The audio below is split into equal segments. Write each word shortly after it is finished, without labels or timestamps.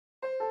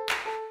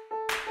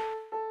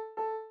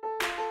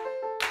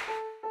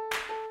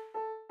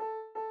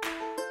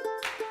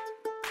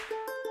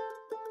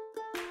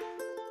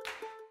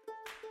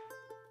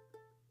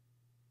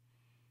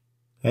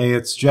Hey,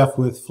 it's Jeff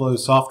with Flow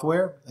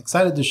Software.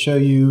 Excited to show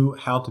you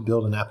how to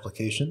build an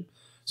application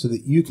so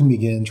that you can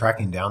begin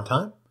tracking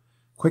downtime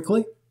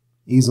quickly,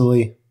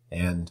 easily,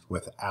 and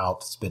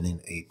without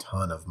spending a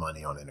ton of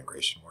money on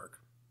integration work.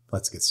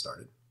 Let's get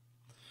started.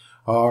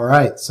 All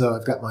right, so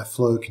I've got my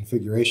Flow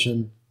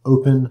configuration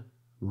open,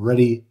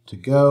 ready to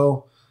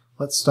go.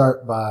 Let's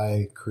start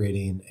by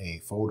creating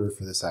a folder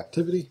for this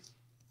activity.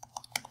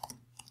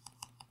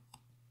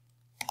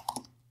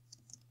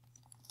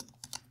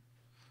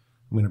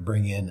 I'm going to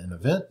bring in an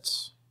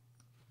event.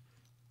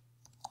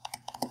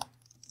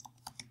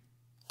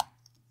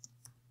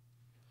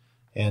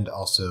 And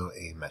also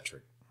a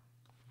metric.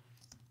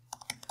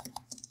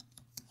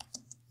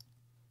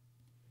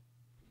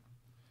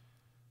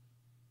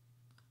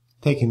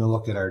 Taking a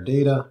look at our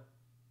data,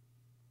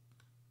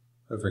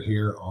 over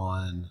here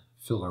on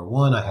filler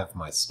 1, I have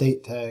my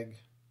state tag.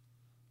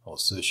 I'll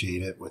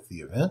associate it with the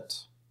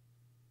event.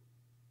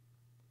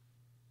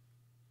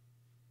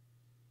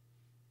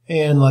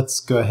 And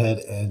let's go ahead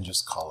and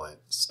just call it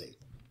state.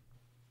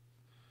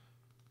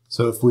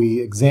 So if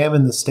we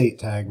examine the state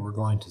tag, we're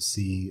going to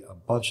see a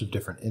bunch of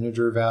different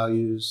integer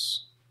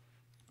values.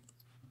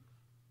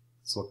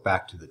 Let's look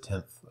back to the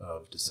 10th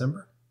of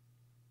December.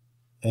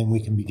 And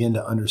we can begin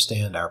to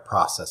understand our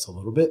process a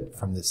little bit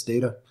from this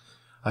data.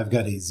 I've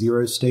got a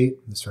 0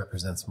 state. This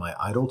represents my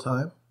idle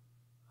time.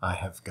 I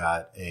have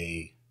got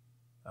a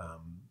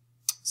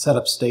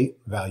setup state,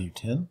 value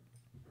 10.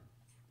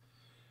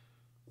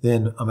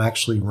 Then I'm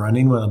actually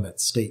running when I'm at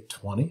state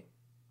 20,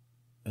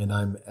 and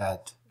I'm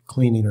at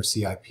cleaning or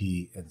CIP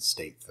in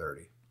state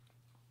 30.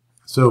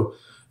 So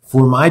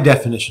for my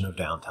definition of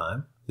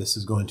downtime, this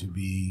is going to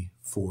be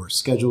for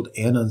scheduled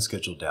and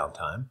unscheduled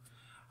downtime.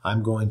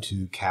 I'm going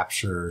to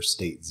capture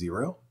state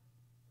 0,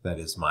 that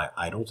is my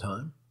idle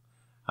time.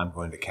 I'm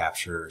going to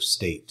capture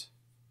state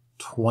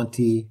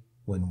 20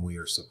 when we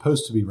are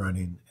supposed to be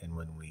running and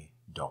when we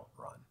don't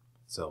run.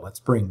 So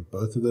let's bring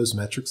both of those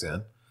metrics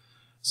in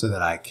so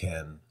that I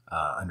can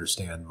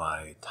understand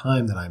my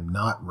time that I'm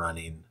not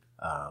running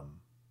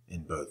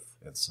in both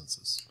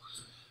instances.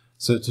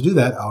 So to do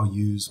that, I'll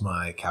use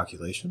my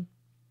calculation,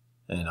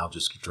 and I'll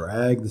just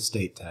drag the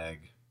state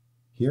tag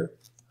here.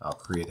 I'll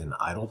create an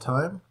idle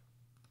time,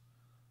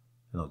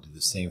 and I'll do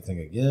the same thing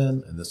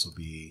again, and this will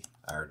be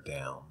our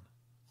down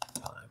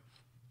time.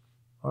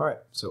 All right,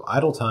 so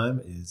idle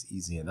time is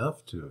easy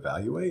enough to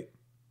evaluate.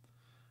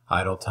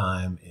 Idle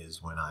time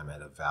is when I'm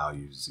at a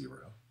value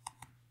 0.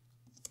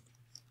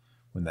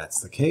 When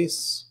that's the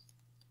case,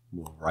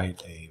 we'll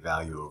write a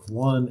value of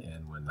 1,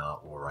 and when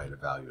not, we'll write a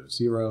value of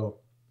 0.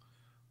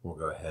 We'll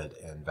go ahead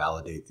and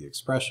validate the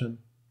expression,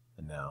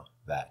 and now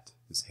that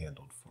is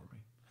handled for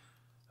me.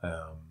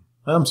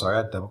 I'm sorry,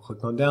 I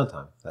double-clicked on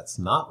downtime. That's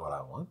not what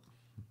I want.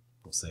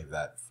 We'll save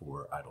that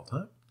for idle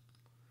time.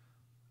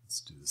 Let's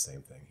do the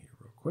same thing here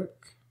real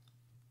quick.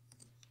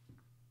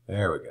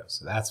 There we go.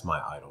 So that's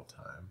my idle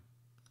time.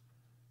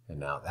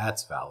 And now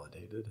that's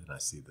validated, and I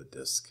see the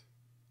disk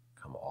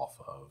come off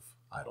of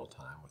idle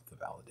time with the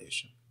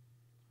validation.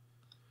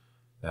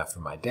 Now for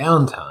my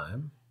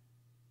downtime,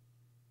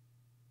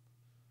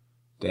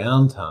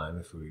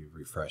 if we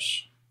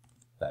refresh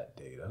that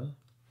data,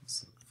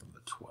 let's look from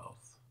the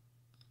 12th.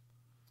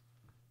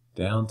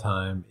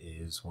 Downtime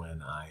is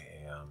when I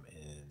am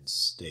in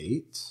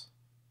state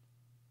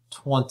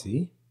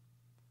 20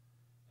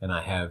 and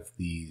I have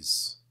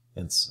these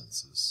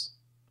instances.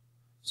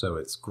 So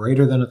it's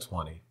greater than a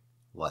 20,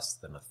 less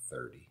than a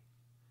 30.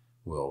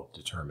 Will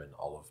determine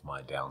all of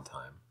my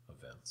downtime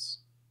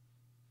events.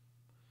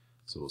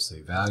 So we'll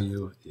say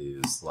value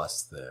is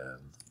less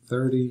than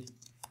 30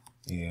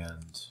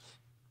 and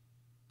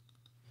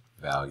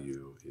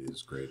value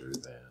is greater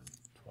than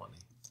 20.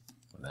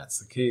 When that's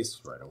the case,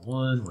 write a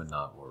 1. When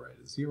not, we'll write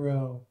a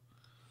 0.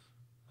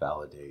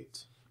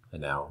 Validate.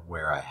 And now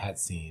where I had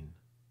seen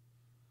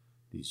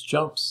these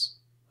jumps,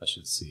 I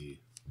should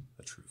see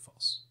a true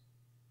false.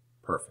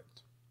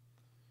 Perfect.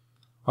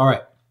 All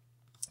right.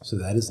 So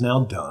that is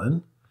now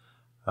done.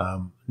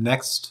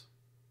 Next,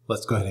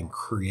 let's go ahead and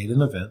create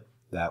an event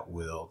that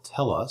will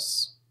tell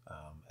us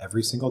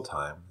every single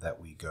time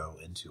that we go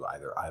into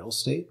either idle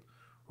state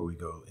or we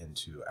go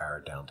into our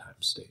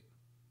downtime state.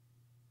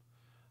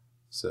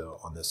 So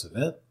on this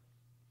event,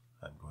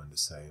 I'm going to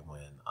say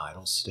when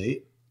idle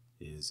state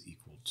is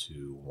equal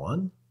to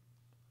 1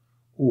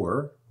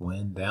 or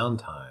when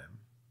downtime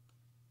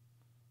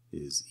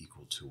is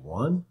equal to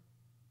 1,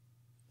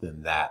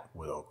 then that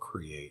will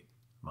create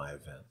my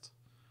event.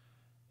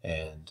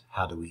 And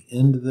how do we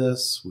end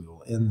this? We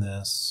will end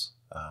this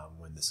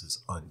when this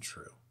is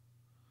untrue.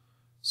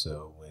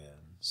 So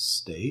when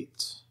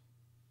state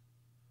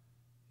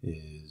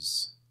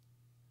is,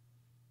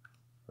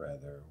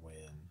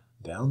 when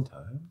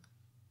downtime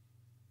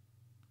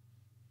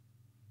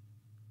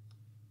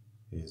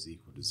is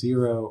equal to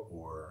 0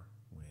 or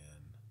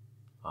when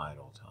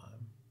idle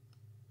time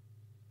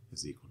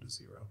is equal to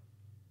 0.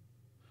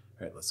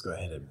 All right, let's go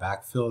ahead and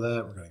backfill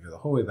that. We're going to go the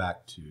whole way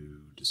back to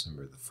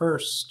December the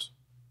 1st.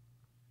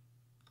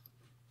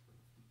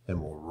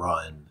 And we'll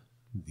run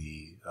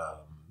the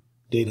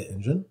data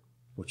engine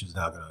which is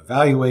now going to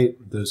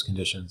evaluate those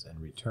conditions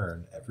and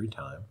return every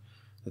time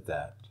that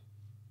that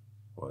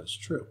was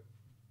true.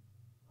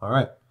 All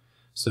right,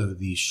 so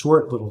the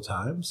short little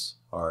times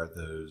are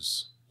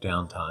those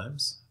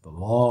downtimes. The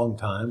long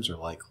times are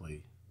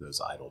likely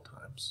those idle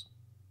times.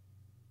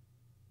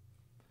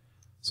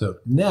 So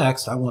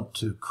next, I want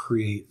to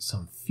create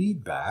some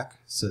feedback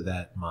so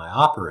that my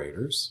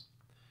operators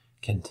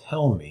can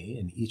tell me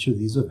in each of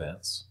these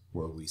events,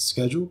 were we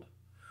scheduled,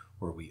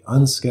 were we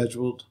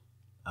unscheduled,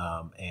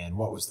 and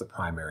what was the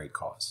primary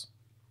cause.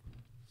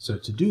 So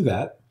to do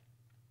that,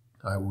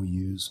 I will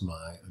use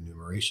my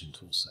enumeration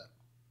toolset.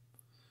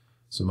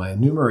 So my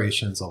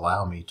enumerations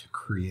allow me to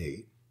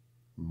create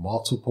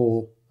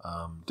multiple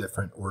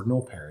different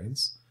ordinal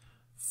pairings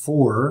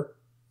for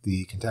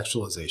the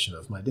contextualization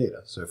of my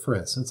data. So for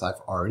instance,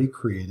 I've already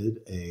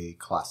created a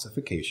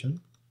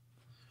classification,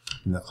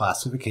 and the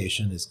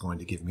classification is going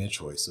to give me a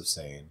choice of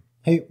saying,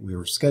 hey, we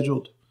were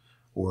scheduled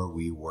or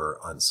we were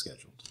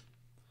unscheduled.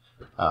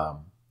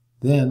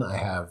 Then I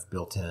have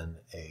built in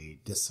a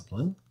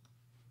discipline.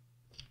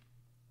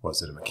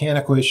 Was it a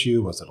mechanical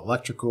issue? Was it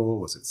electrical?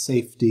 Was it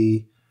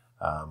safety?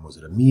 Was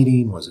it a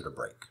meeting? Was it a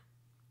break?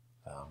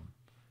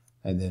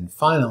 And then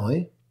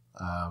finally,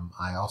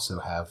 I also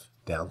have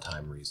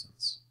downtime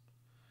reasons.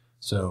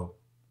 So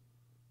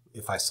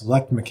if I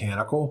select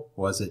mechanical,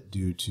 was it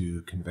due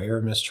to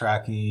conveyor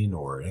mistracking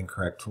or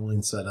incorrect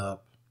tooling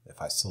setup?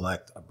 If I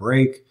select a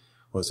break,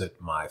 was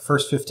it my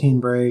first 15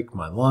 break,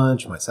 my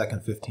lunch, my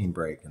second 15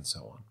 break, and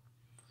so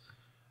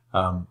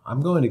on?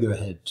 I'm going to go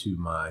ahead to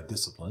my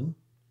discipline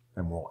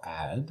and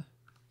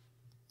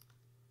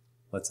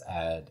let's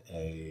add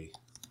a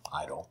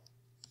idle,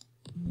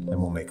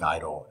 and we'll make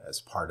idle as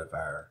part of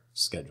our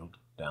scheduled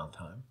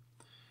downtime.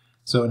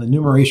 So an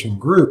enumeration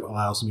group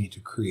allows me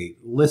to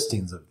create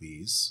listings of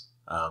these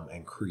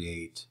and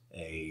create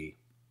a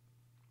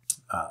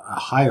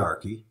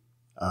hierarchy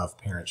of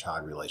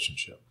parent-child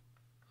relationship.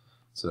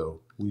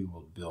 So we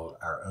will build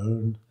our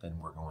own, and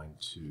we're going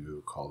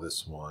to call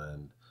this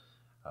one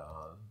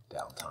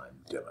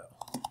Downtime Demo.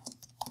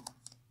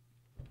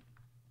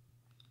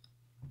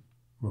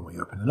 When we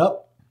open it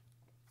up,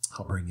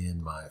 I'll bring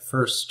in my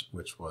first,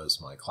 which was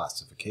my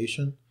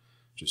classification,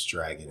 just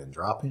dragging and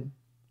dropping.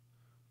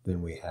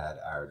 Then we had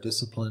our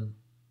discipline,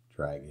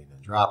 dragging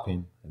and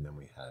dropping, and then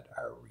we had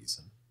our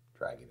reason,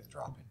 dragging and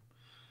dropping.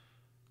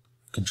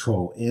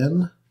 Control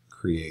N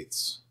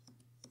creates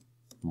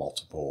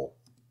multiple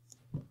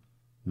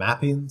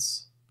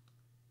mappings,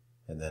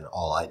 and then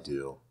all I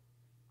do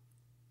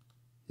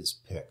is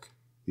pick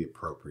the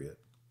appropriate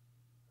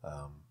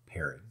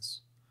pairings.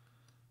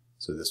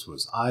 So this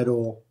was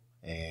idle,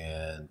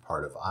 and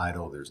part of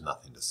idle, there's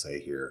nothing to say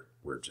here,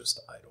 we're just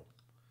idle.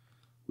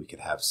 We could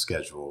have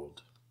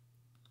scheduled,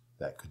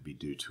 that could be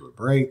due to a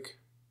break,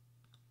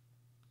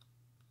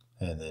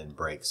 and then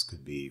breaks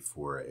could be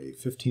for a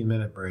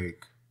 15-minute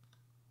break.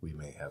 We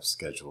may have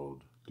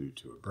scheduled due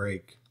to a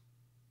break,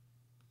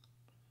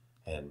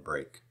 and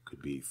break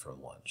could be for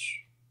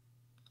lunch.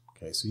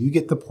 Okay, so you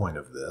get the point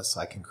of this.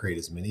 I can create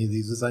as many of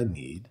these as I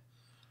need.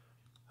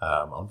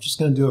 I'm just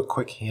going to do a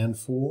quick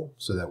handful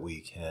so that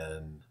we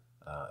can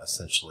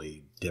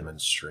essentially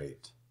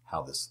demonstrate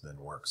how this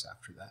then works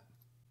after that.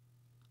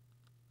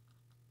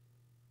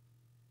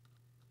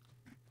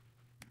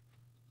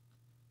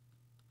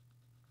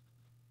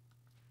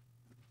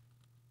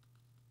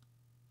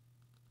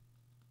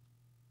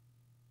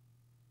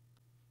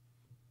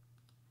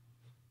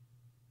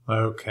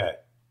 Okay,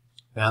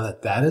 now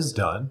that that is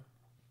done,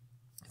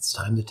 it's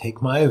time to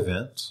take my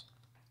event.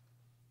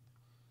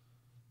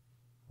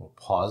 We'll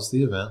pause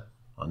the event,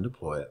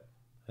 undeploy it,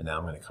 and now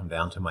I'm going to come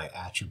down to my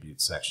attribute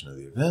section of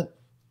the event.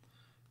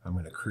 I'm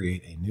going to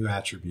create a new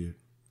attribute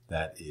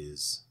that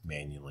is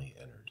manually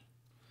entered.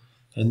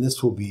 And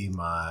this will be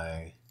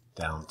my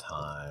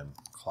downtime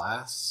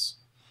class.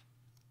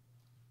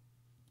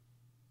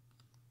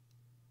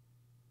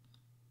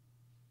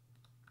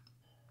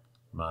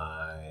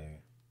 My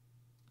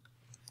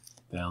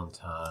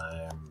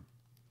downtime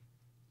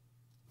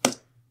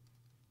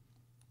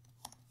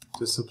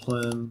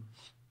discipline,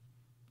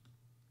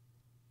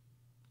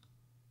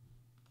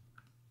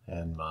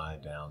 and my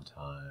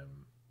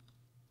downtime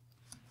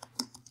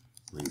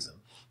reason.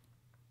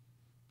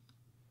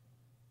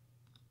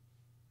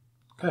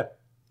 Okay,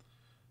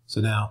 so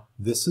now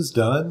this is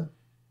done.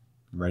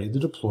 I'm ready to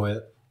deploy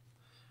it,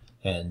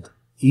 and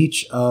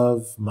each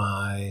of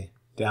my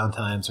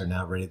downtimes are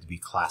now ready to be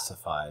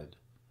classified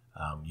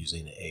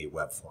using a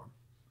web form.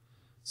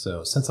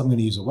 So since I'm going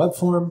to use a web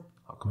form,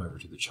 I'll come over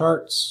to the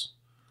charts.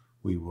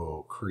 We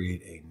will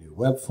create a new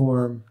web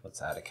form.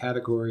 Let's add a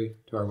category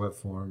to our web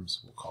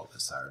forms. We'll call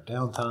this our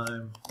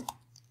downtime.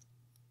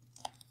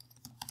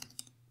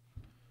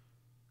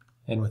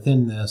 And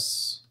within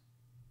this,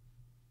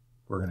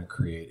 we're going to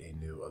create a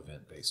new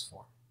event-based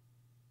form.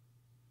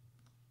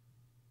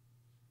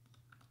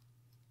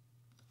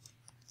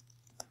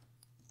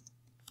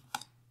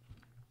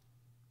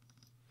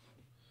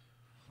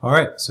 All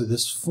right, so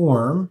this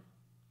form,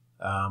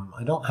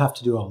 I don't have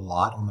to do a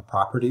lot on the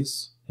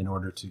properties in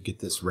order to get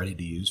this ready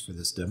to use for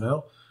this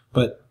demo,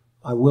 but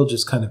I will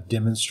just kind of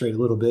demonstrate a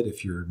little bit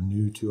if you're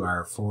new to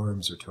our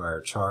forms or to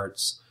our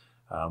charts,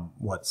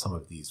 what some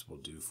of these will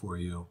do for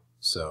you.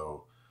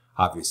 So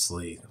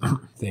obviously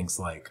things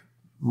like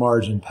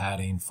margin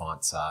padding,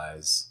 font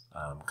size,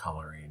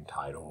 coloring,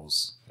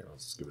 titles. Here,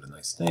 let's give it a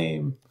nice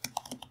name.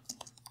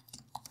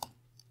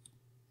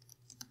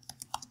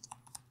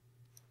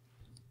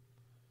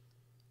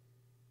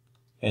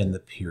 And the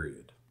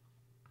period.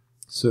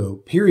 So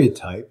period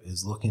type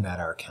is looking at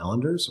our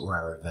calendars or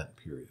our event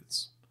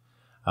periods.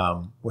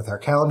 With our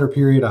calendar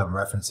period, I'm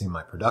referencing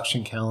my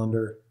production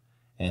calendar.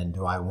 And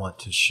do I want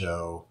to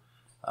show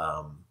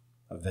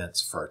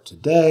events for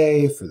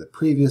today, for the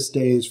previous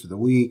days, for the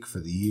week, for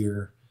the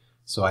year?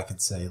 So I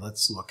could say,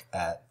 let's look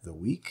at the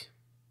week.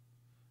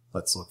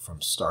 Let's look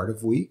from start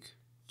of week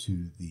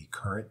to the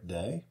current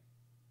day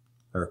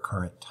or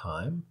current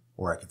time,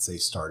 or I could say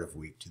start of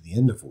week to the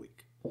end of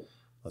week.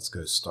 Let's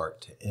go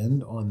start to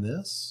end on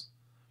this.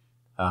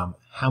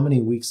 How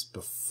many weeks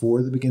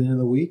before the beginning of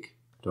the week?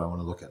 Do I want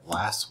to look at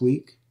last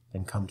week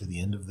and come to the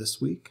end of this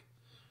week?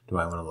 Do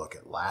I want to look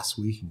at last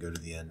week and go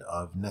to the end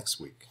of next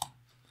week?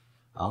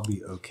 I'll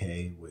be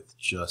okay with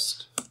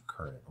just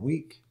current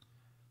week.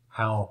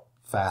 How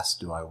fast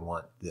do I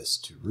want this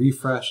to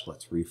refresh?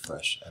 Let's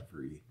refresh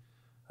every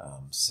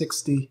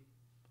 60.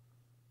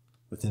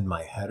 Within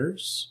my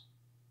headers,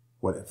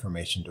 what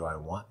information do I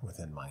want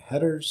within my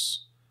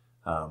headers?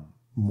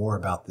 More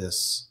about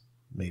this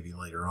maybe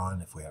later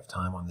on if we have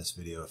time on this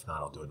video. If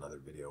not, I'll do another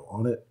video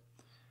on it.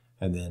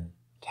 And then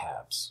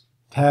tabs.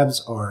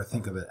 Tabs are,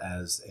 think of it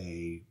as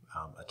a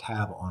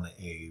tab on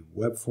a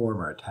web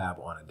form or a tab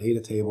on a data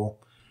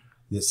table.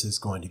 This is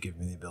going to give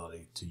me the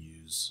ability to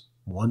use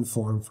one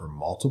form for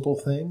multiple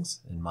things.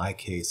 In my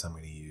case, I'm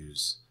going to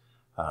use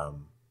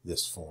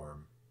this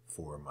form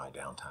for my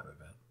downtime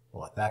event.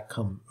 We'll let that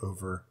come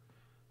over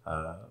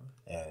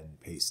and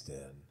paste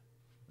in.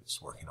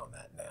 Just working on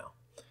that now.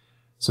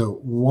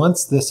 So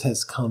once this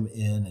has come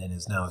in and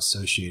is now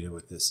associated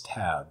with this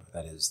tab,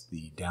 that is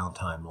the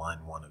downtime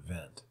line 1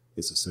 event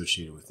is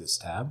associated with this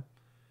tab,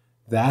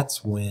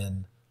 that's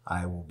when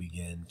I will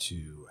begin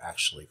to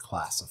actually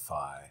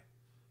classify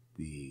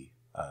the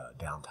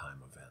downtime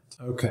event.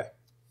 Okay,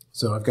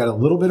 so I've got a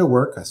little bit of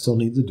work I still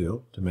need to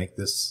do to make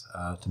this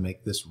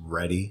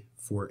ready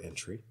for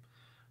entry.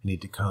 I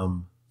need to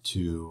come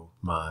to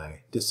my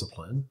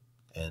discipline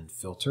and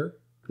filter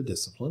the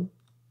discipline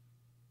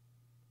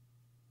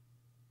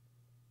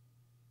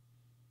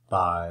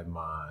by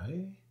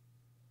my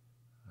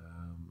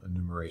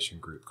enumeration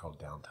group called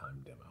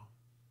Downtime Demo.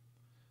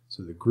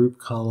 So the group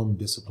column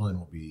discipline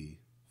will be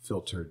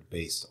filtered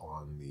based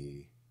on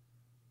the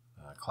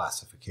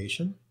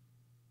classification.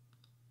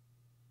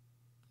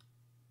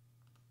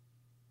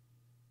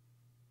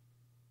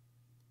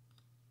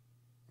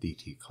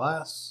 DT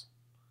class,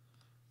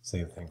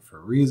 same thing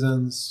for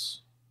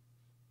reasons.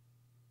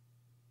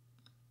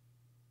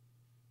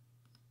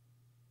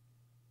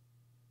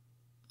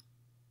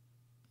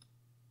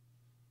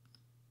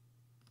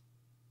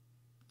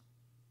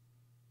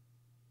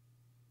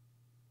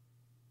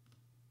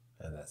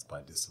 And that's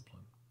by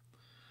discipline.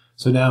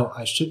 So now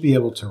I should be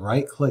able to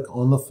right-click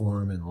on the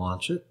form and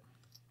launch it.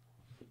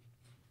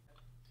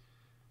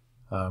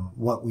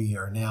 What we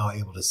are now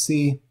able to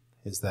see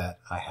is that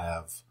I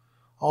have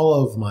all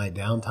of my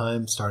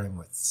downtime starting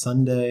with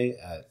Sunday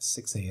at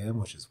 6 a.m.,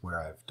 which is where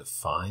I've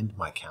defined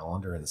my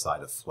calendar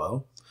inside of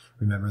Flow.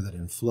 Remember that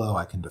in Flow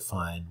I can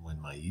define when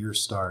my year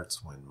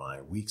starts, when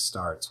my week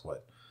starts,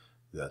 what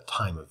the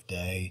time of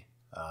day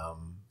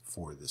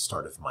for the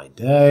start of my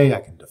day.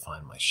 I can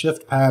define my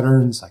shift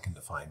patterns. I can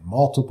define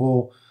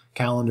multiple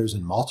calendars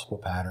and multiple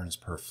patterns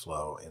per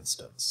Flow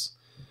instance.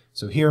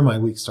 So here my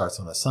week starts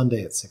on a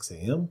Sunday at 6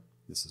 a.m.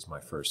 This is my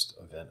first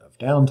event of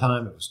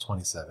downtime. It was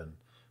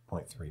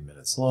 27.3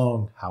 minutes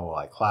long. How will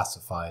I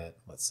classify it?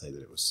 Let's say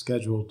that it was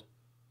scheduled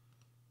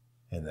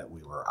and that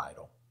we were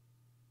idle.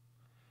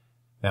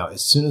 Now,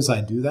 as soon as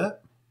I do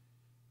that,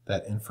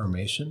 that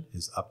information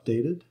is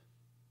updated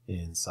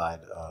inside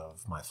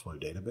of my Flow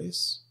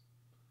database.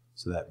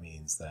 So that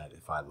means that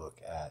if I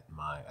look at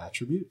my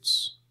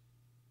attributes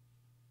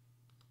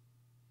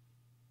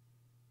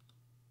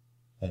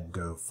and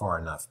go far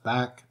enough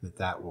back,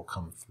 that will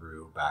come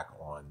through back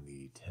on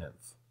the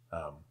 10th.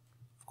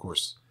 Of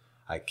course,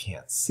 I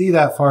can't see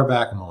that far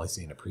back. I'm only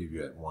seeing a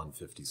preview at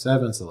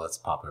 157, so let's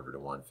pop over to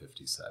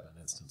 157,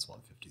 instance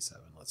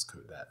 157. Let's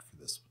code that for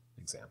this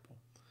example.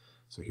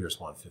 So here's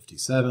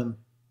 157.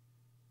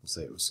 We'll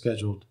say it was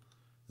scheduled.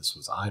 This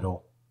was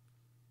idle.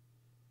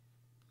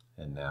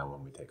 And now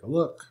when we take a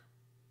look,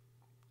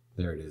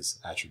 there it is,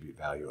 attribute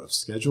value of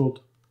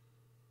scheduled,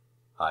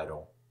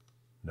 idle,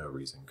 no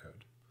reason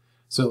code.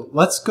 So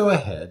let's go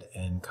ahead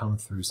and come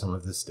through some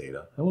of this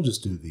data, and we'll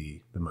just do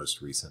the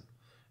most recent.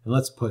 And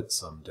let's put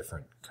some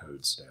different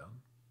codes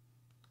down.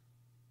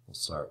 We'll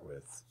start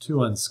with 2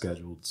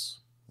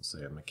 unscheduleds. We'll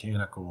say a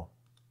mechanical,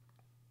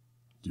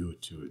 due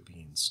to it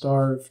being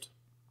starved.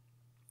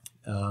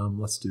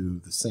 Let's do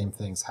the same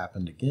things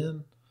happened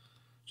again,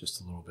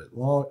 just a little bit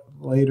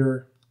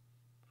later.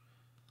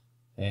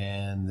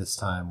 And this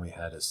time we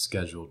had a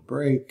scheduled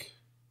break.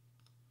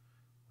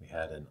 We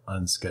had an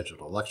unscheduled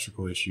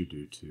electrical issue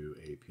due to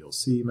a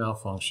PLC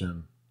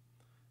malfunction.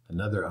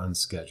 Another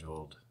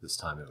unscheduled, this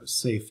time it was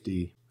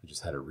safety. I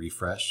just had a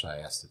refresh. I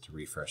asked it to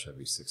refresh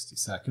every 60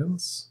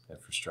 seconds.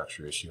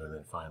 Infrastructure issue, and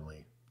then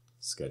finally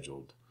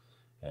scheduled.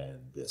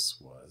 And this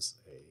was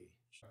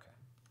a, okay.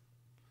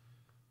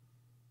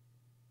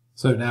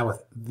 So now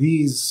with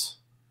these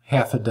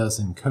half a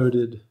dozen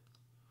coded,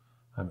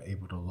 I'm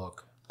able to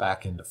look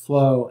back into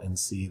Flow and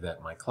see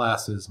that my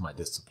classes, my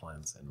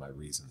disciplines, and my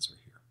reasons are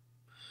here.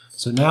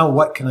 So now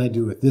what can I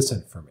do with this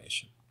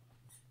information?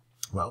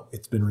 Well,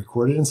 it's been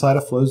recorded inside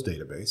of Flow's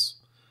database,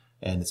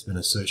 and it's been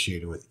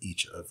associated with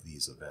each of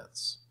these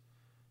events.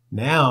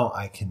 Now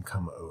I can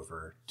come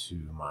over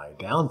to my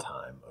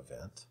downtime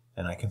event,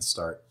 and I can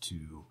start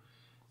to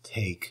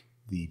take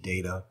the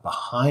data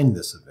behind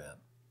this event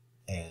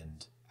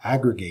and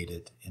aggregate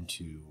it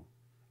into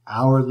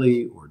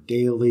hourly or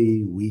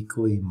daily,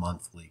 weekly,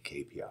 monthly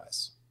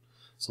KPIs.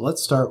 So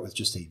let's start with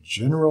just a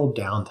general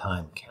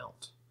downtime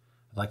count.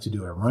 I'd like to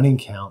do a running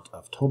count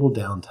of total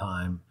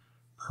downtime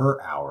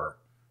per hour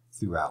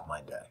throughout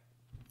my day.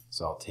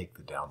 So I'll take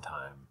the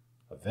downtime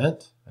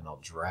event and I'll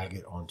drag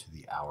it onto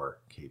the hour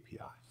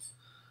KPI.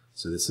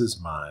 So this is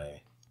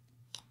my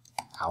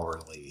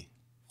hourly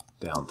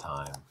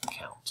downtime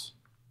count.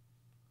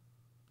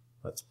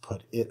 Let's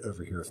put it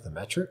over here with the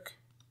metric.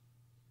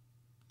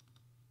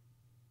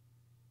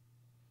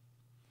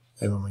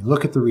 And when we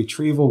look at the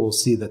retrieval, we'll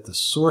see that the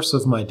source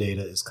of my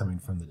data is coming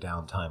from the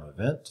downtime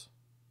event.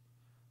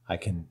 I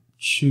can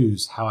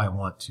choose how I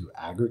want to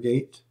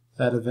aggregate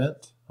that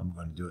event. I'm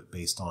going to do it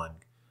based on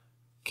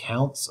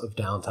counts of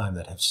downtime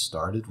that have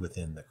started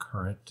within the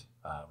current,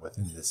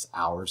 within this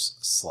hours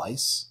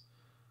slice.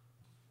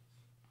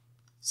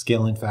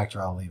 Scaling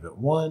factor, I'll leave at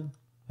 1,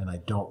 and I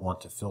don't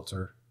want to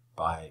filter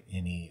by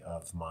any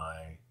of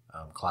my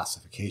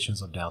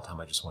classifications of downtime.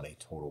 I just want a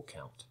total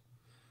count.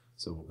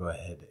 So we'll go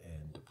ahead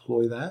and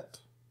deploy that.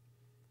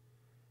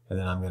 And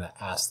then I'm going to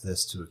ask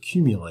this to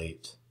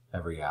accumulate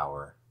every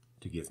hour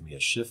to give me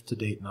a shift to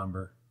date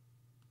number,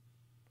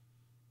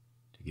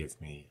 to give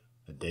me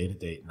a day to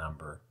date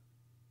number,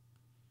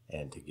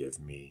 and to give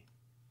me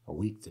a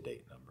week to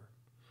date number.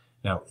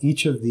 Now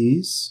each of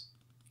these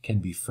can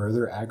be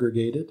further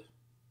aggregated.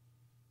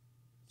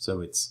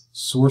 So it's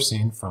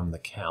sourcing from the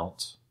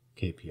count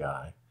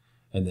KPI,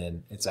 and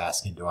then it's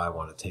asking, do I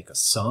want to take a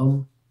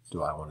sum?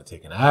 Do I want to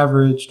take an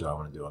average? Do I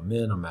want to do a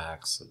min, a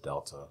max, a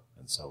delta,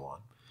 and so on?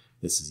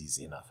 This is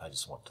easy enough. I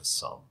just want to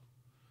sum.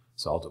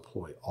 So I'll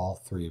deploy all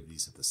 3 of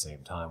these at the same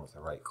time with a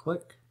right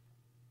click,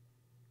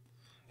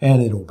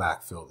 and it'll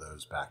backfill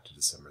those back to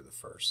December the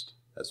 1st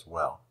as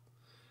well.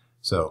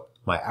 So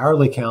my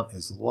hourly count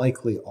is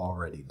likely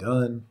already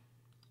done.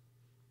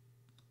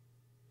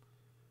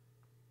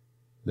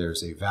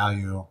 There's a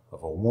value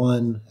of a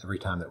 1 every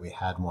time that we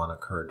had one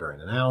occur during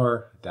an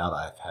hour. I doubt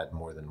I've had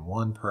more than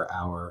 1 per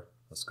hour.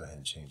 Let's go ahead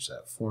and change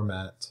that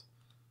format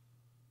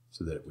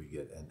so that we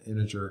get an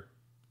integer.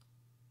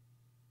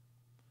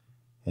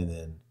 And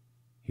then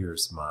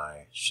here's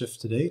my shift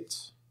to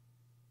date.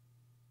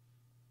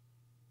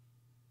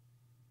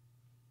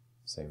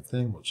 Same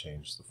thing, we'll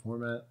change the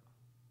format.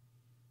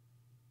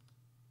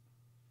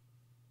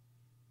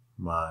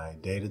 My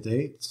day to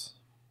date.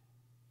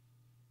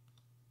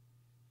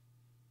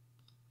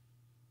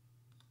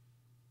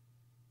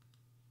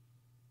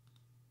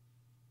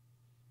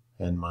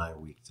 And my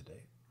week to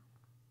date.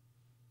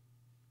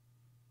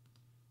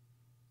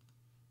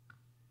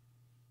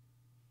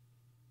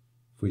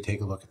 If we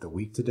take a look at the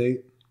week to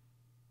date,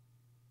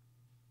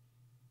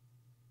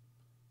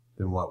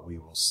 then what we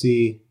will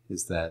see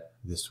is that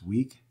this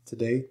week to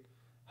date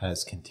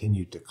has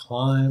continued to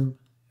climb.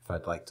 If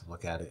I'd like to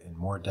look at it in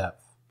more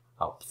depth,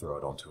 I'll throw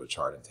it onto a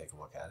chart and take a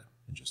look at it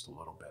in just a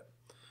little bit.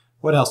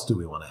 What else do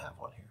we want to have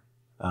on here?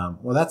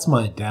 Well, that's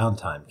my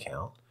downtime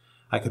count.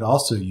 I could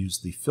also use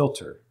the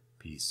filter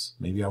piece.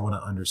 Maybe I want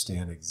to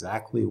understand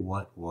exactly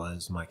what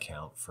was my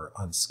count for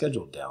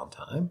unscheduled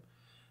downtime.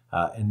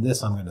 And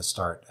this I'm going to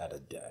start at a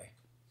day.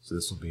 So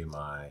this will be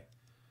my,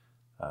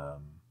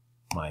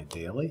 my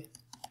daily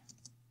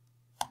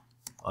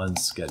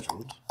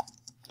unscheduled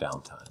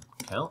downtime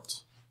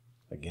count.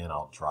 Again,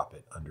 I'll drop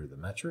it under the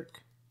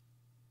metric.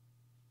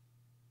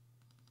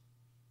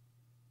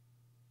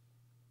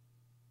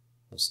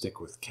 We'll stick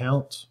with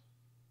count,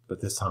 but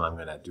this time I'm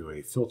going to do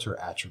a filter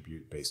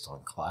attribute based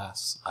on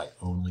class. I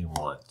only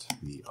want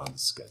the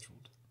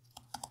unscheduled.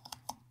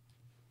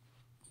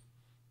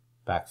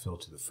 Backfill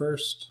to the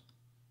first,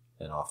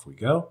 and off we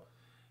go.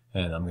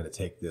 And I'm going to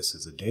take this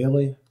as a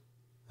daily,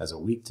 as a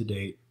week to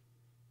date,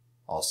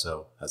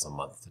 also as a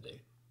month to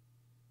date.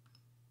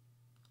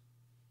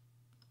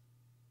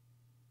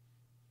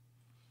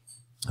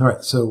 All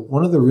right, so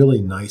one of the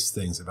really nice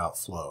things about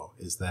Flow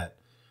is that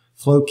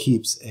Flow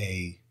keeps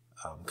a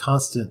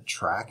constant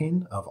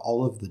tracking of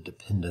all of the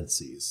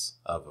dependencies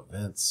of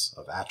events,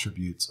 of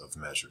attributes, of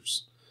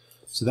measures.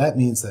 So that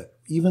means that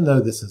even though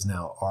this is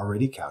now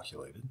already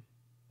calculated,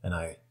 and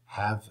I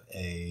have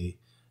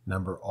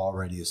number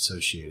already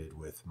associated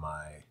with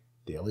my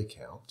daily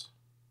count.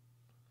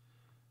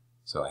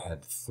 So I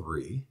had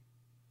 3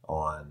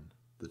 on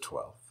the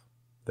 12th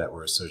that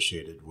were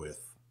associated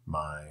with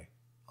my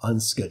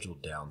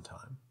unscheduled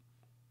downtime.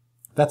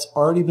 That's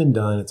already been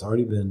done. It's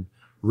already been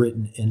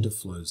written into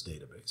Flow's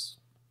database.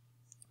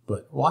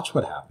 But watch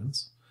what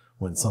happens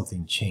when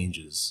something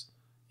changes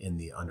in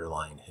the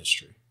underlying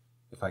history.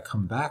 If I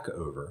come back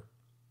over,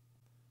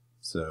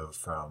 so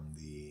from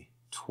the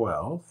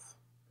 12th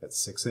at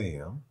 6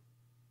 a.m.,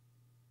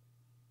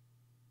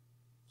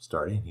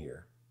 starting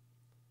here,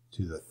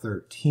 to the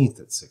 13th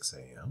at 6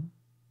 a.m.,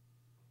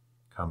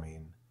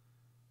 coming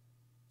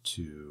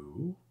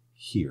to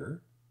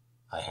here,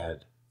 I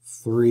had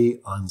 3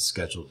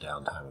 unscheduled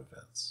downtime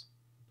events.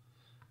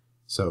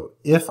 So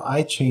if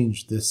I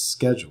change this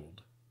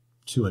scheduled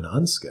to an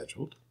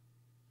unscheduled,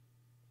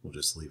 we'll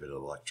just leave it at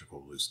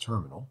electrical loose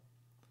terminal,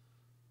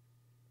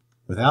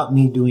 without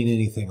me doing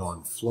anything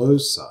on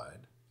Flow's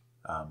side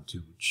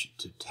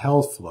to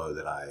tell Flow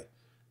that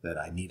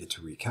I needed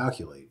to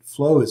recalculate,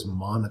 Flow is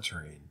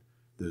monitoring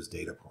those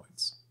data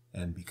points.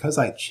 And because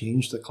I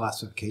changed the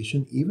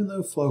classification, even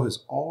though Flow has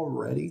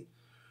already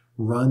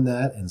run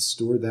that and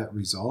stored that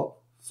result,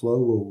 Flow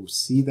will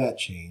see that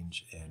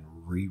change and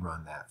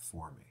rerun that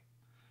for me.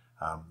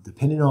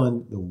 Depending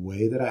on the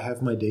way that I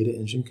have my data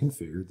engine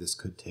configured, this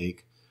could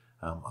take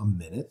a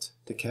minute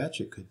to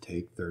catch. It could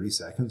take 30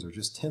 seconds or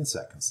just 10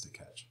 seconds to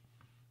catch.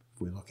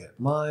 If we look at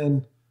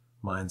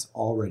mine's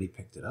already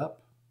picked it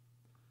up.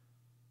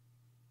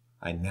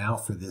 I now,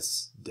 for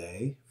this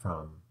day,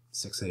 from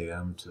 6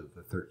 a.m. to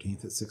the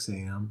 13th at 6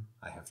 a.m.,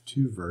 I have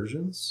 2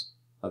 versions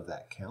of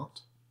that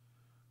count.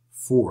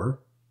 4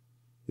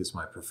 is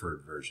my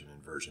preferred version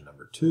in version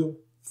number 2.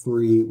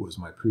 3 was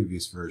my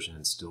previous version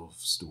and still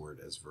stored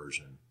as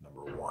version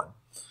number 1.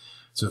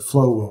 So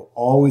Flow will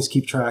always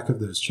keep track of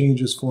those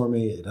changes for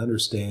me. It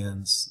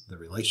understands the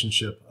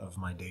relationship of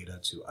my data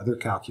to other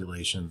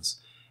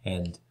calculations,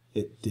 and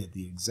it did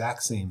the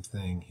exact same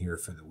thing here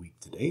for the week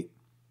to date.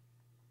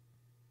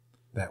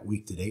 That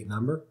week to date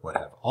number would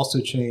have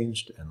also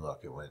changed, and look,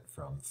 it went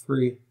from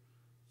 3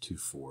 to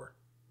 4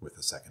 with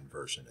the second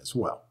version as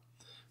well.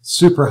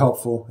 Super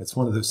helpful. It's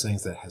one of those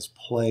things that has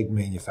plagued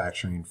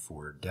manufacturing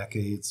for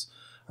decades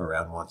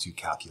around once you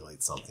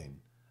calculate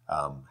something,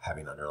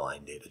 having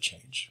underlying data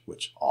change,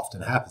 which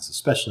often happens,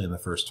 especially in the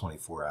first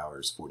 24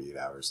 hours, 48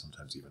 hours,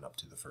 sometimes even up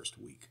to the first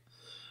week.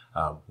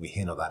 We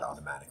handle that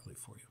automatically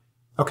for you.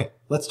 Okay,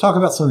 let's talk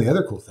about some of the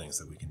other cool things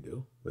that we can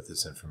do with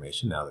this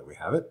information now that we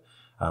have it.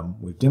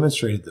 We've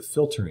demonstrated the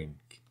filtering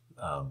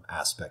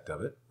aspect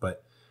of it,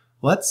 but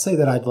let's say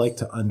that I'd like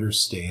to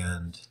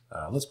understand,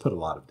 let's put a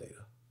lot of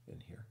data in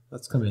here.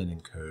 Let's come in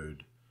and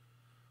code,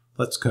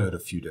 let's code a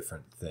few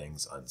different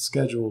things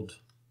unscheduled.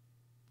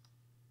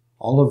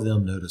 All of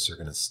them, notice, are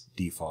going to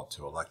default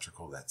to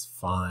electrical. That's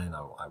fine.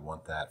 I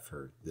want that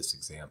for this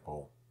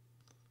example.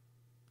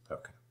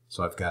 Okay,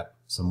 so I've got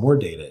some more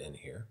data in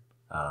here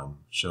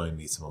showing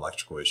me some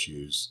electrical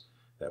issues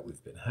that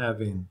we've been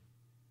having.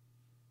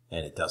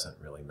 And it doesn't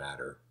really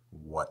matter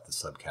what the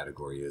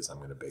subcategory is. I'm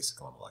going to base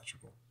it on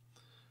electrical.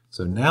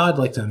 So now I'd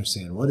like to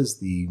understand, what is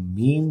the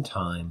mean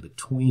time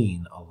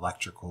between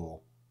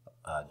electrical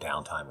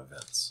downtime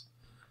events.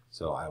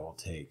 So I will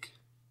take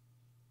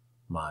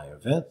my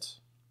event,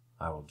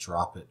 I will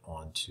drop it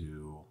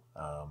onto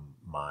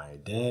my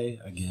day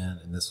again,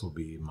 and this will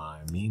be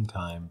my mean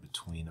time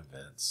between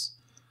events,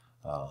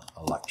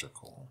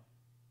 electrical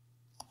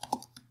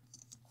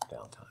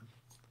downtime.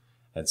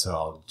 And so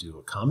I'll do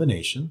a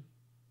combination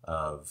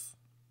of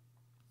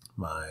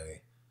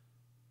my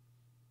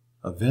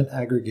event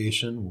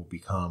aggregation will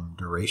become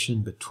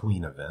duration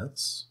between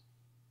events.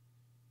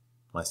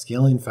 My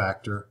scaling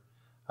factor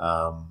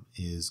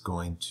is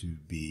going to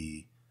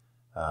be,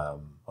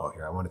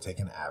 here I want to take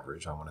an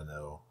average. I want to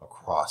know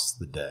across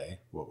the day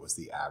what was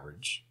the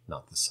average,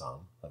 not the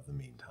sum of the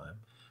mean time.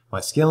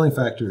 My scaling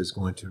factor is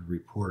going to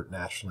report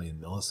naturally in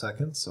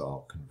milliseconds, so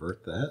I'll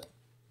convert that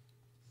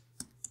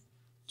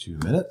to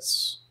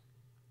minutes.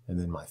 And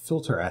then my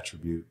filter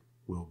attribute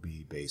will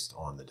be based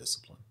on the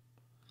discipline.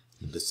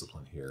 The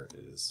discipline here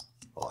is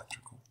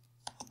electrical.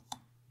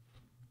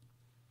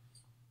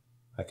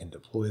 I can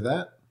deploy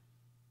that,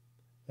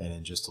 and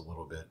in just a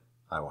little bit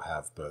I will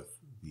have both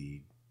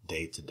the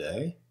day to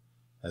day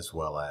as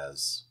well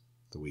as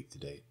the week to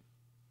date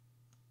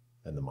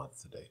and the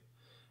month to date.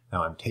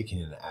 Now I'm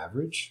taking an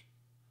average.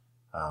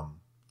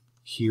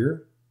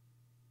 Here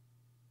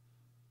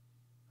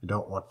I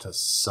don't want to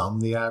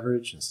sum the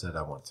average, instead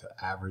I want to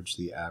average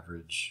the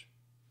average.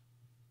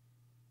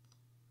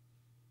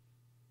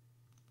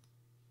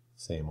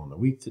 Same on the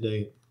week to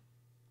date.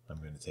 I'm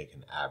going to take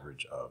an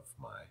average of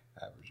my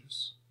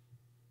averages.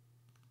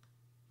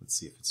 Let's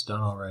see if it's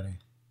done already.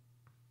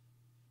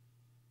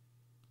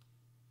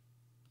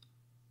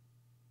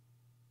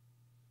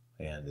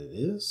 And it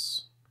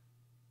is.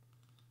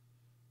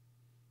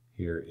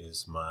 Here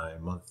is my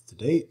month to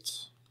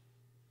date.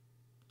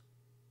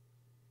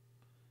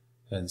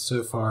 And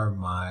so far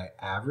my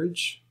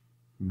average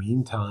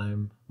mean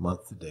time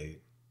month to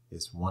date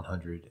is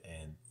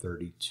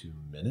 132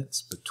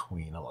 minutes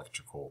between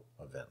electrical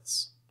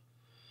events.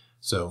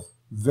 So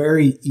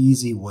very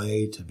easy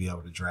way to be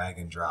able to drag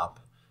and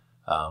drop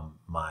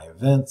my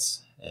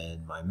events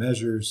and my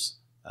measures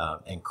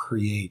and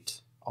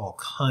create all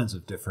kinds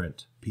of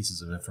different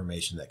pieces of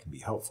information that can be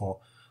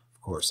helpful.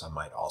 Of course, I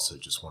might also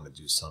just want to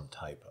do some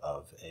type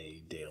of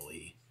a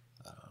daily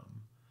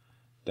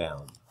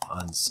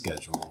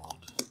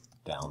unscheduled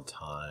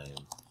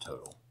downtime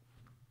total.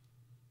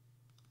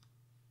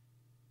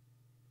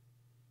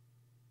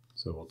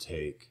 So we'll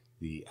take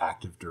the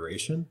active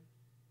duration,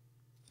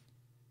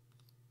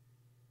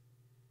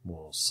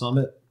 we'll sum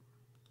it,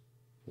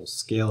 we'll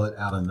scale it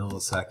out in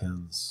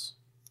milliseconds,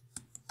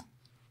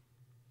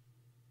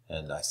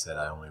 and I said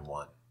I only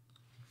want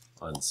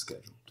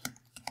unscheduled.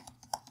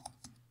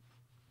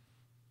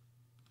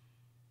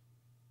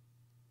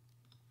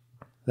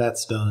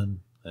 That's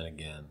done, and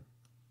again,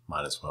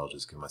 might as well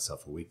just give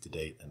myself a week to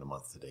date and a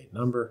month to date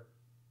number.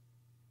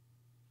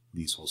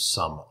 These will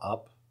sum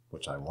up,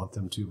 which I want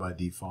them to by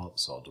default,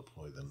 so I'll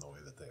deploy them the way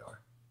that they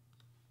are.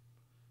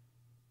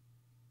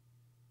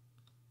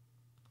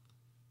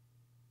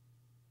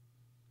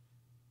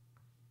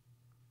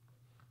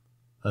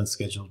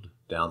 Unscheduled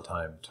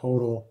downtime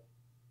total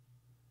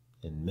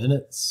in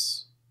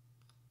minutes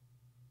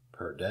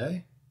per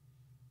day,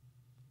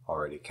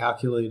 already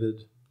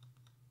calculated.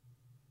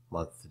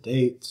 Month to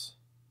date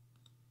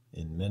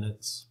in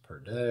minutes per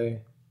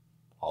day,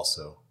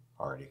 also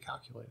already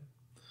calculated.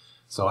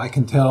 So I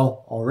can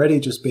tell already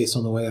just based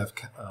on the way I've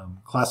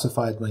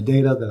classified my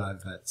data that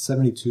I've got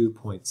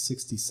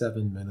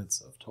 72.67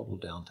 minutes of total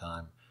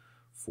downtime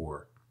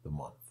for the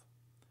month.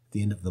 At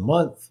the end of the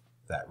month,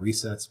 that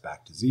resets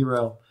back to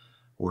 0,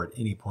 or at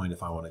any point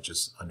if I want to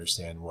just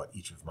understand what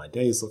each of my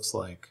days looks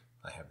like,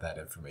 I have that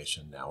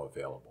information now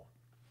available.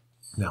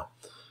 Now,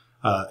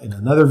 in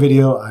another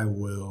video, I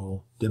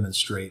will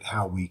demonstrate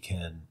how we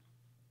can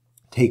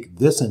take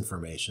this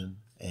information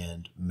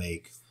and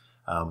make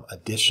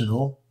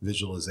additional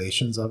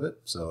visualizations of it.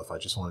 So if I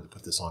just wanted to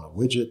put this on a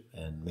widget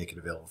and make it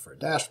available for a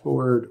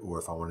dashboard, or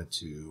if I wanted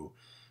to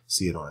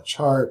see it on a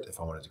chart, if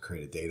I wanted to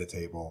create a data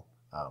table,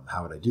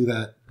 how would I do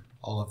that?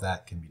 All of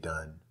that can be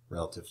done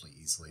relatively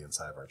easily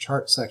inside of our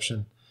chart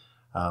section.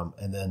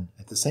 And then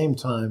at the same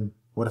time,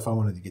 what if I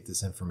wanted to get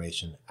this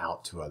information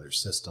out to other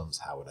systems?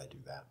 How would I do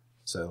that?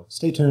 So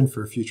stay tuned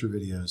for future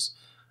videos.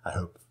 I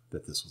hope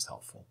that this was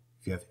helpful.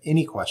 If you have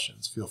any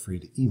questions, feel free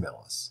to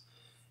email us.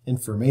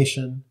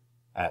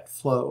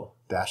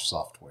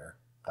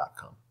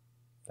 information@flow-software.com.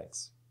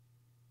 Thanks.